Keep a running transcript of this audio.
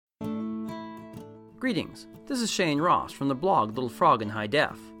Greetings, this is Shane Ross from the blog Little Frog in High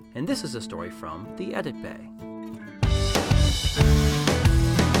Def, and this is a story from the Edit Bay.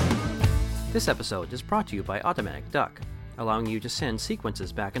 This episode is brought to you by Automatic Duck, allowing you to send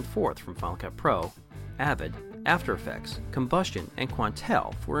sequences back and forth from Final Cut Pro, Avid, After Effects, Combustion, and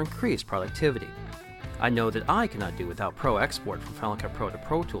Quantel for increased productivity. I know that I cannot do without Pro Export from Final Cut Pro to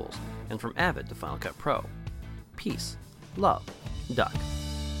Pro Tools, and from Avid to Final Cut Pro. Peace, love, Duck.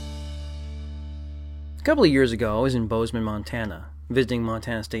 A couple of years ago, I was in Bozeman, Montana, visiting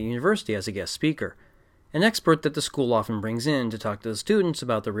Montana State University as a guest speaker, an expert that the school often brings in to talk to the students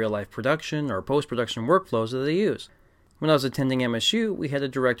about the real-life production or post-production workflows that they use. When I was attending MSU, we had a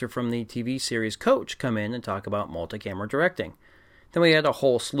director from the TV series Coach come in and talk about multi-camera directing. Then we had a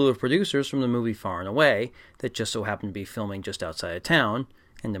whole slew of producers from the movie Far and Away that just so happened to be filming just outside of town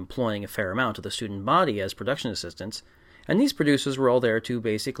and employing a fair amount of the student body as production assistants. And these producers were all there to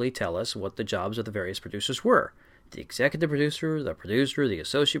basically tell us what the jobs of the various producers were. The executive producer, the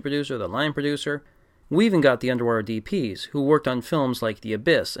associate producer, the line producer. We even got the underwater DPs, who worked on films like The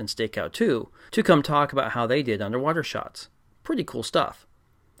Abyss and Stakeout 2, to come talk about how they did underwater shots. Pretty cool stuff.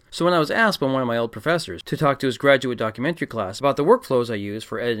 So when I was asked by one of my old professors to talk to his graduate documentary class about the workflows I use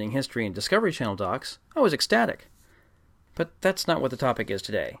for editing History and Discovery Channel docs, I was ecstatic. But that's not what the topic is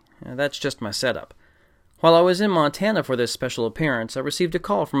today. That's just my setup. While I was in Montana for this special appearance, I received a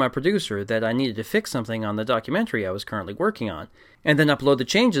call from my producer that I needed to fix something on the documentary I was currently working on, and then upload the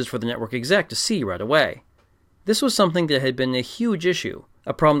changes for the network exec to see right away. This was something that had been a huge issue,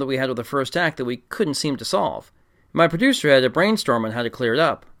 a problem that we had with the first act that we couldn't seem to solve. My producer had a brainstorm on how to clear it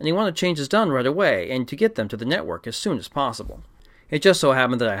up, and he wanted changes done right away and to get them to the network as soon as possible. It just so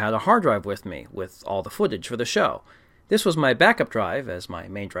happened that I had a hard drive with me, with all the footage for the show. This was my backup drive, as my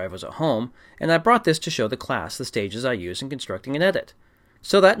main drive was at home, and I brought this to show the class the stages I use in constructing an edit.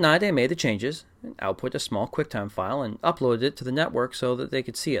 So that night I made the changes, and output a small QuickTime file, and uploaded it to the network so that they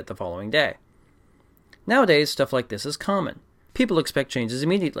could see it the following day. Nowadays, stuff like this is common. People expect changes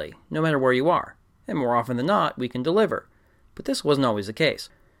immediately, no matter where you are, and more often than not, we can deliver. But this wasn't always the case.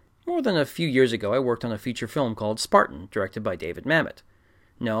 More than a few years ago, I worked on a feature film called Spartan, directed by David Mamet.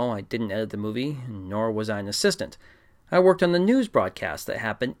 No, I didn't edit the movie, nor was I an assistant. I worked on the news broadcast that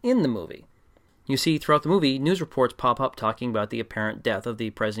happened in the movie. You see, throughout the movie, news reports pop up talking about the apparent death of the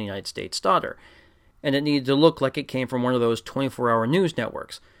President of the United States' daughter, and it needed to look like it came from one of those 24-hour news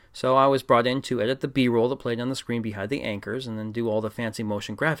networks, so I was brought in to edit the B-roll that played on the screen behind the anchors, and then do all the fancy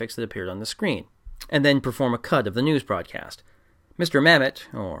motion graphics that appeared on the screen, and then perform a cut of the news broadcast. Mr.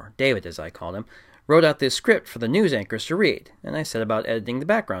 Mamet, or David as I called him, wrote out this script for the news anchors to read, and I set about editing the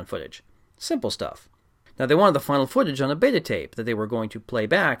background footage. Simple stuff. Now, they wanted the final footage on a beta tape that they were going to play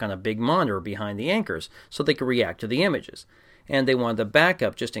back on a big monitor behind the anchors so they could react to the images. And they wanted the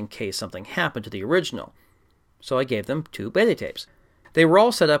backup just in case something happened to the original. So I gave them 2 beta tapes. They were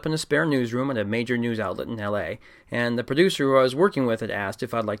all set up in a spare newsroom at a major news outlet in LA, and the producer who I was working with had asked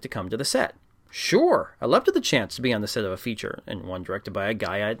if I'd like to come to the set. Sure, I loved the chance to be on the set of a feature, and one directed by a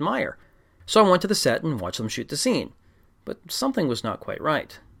guy I admire. So I went to the set and watched them shoot the scene. But something was not quite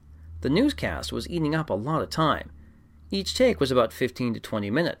right. The newscast was eating up a lot of time. Each take was about 15 to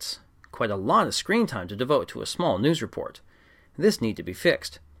 20 minutes. Quite a lot of screen time to devote to a small news report. This needed to be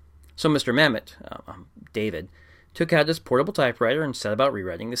fixed. So Mr. Mamet, David, took out his portable typewriter and set about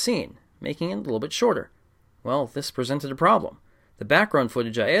rewriting the scene, making it a little bit shorter. Well, this presented a problem. The background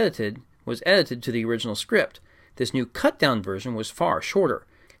footage I edited was edited to the original script. This new cut-down version was far shorter,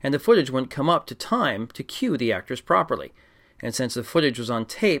 and the footage wouldn't come up to time to cue the actors properly. And since the footage was on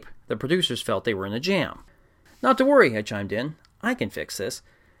tape, the producers felt they were in a jam. Not to worry, I chimed in. I can fix this.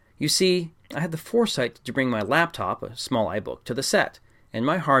 You see, I had the foresight to bring my laptop, a small iBook, to the set, and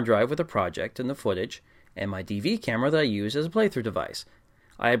my hard drive with the project and the footage, and my DV camera that I use as a playthrough device.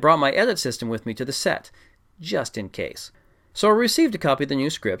 I had brought my edit system with me to the set, just in case. So I received a copy of the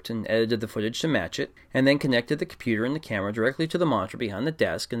new script and edited the footage to match it, and then connected the computer and the camera directly to the monitor behind the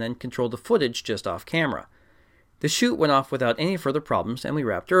desk, and then controlled the footage just off camera. The shoot went off without any further problems, and we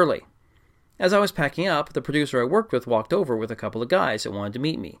wrapped early. As I was packing up, the producer I worked with walked over with a couple of guys that wanted to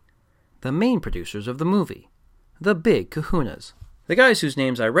meet me. The main producers of the movie. The big kahunas. The guys whose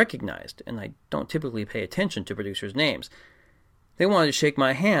names I recognized, and I don't typically pay attention to producers' names. They wanted to shake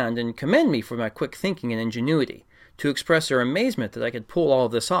my hand and commend me for my quick thinking and ingenuity, to express their amazement that I could pull all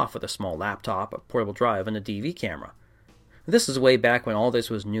of this off with a small laptop, a portable drive, and a DV camera. This is way back when all this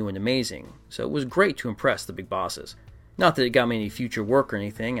was new and amazing, so it was great to impress the big bosses. Not that it got me any future work or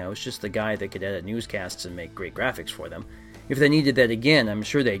anything, I was just the guy that could edit newscasts and make great graphics for them. If they needed that again, I'm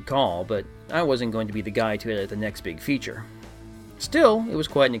sure they'd call, but I wasn't going to be the guy to edit the next big feature. Still, it was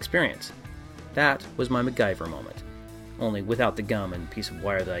quite an experience. That was my MacGyver moment, only without the gum and piece of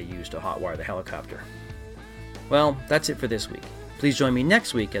wire that I used to hotwire the helicopter. Well, that's it for this week. Please join me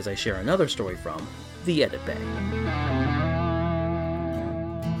next week as I share another story from the Edit Bay.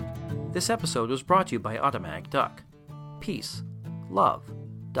 This episode was brought to you by Automatic Duck. Peace, love,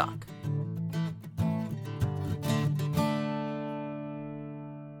 duck.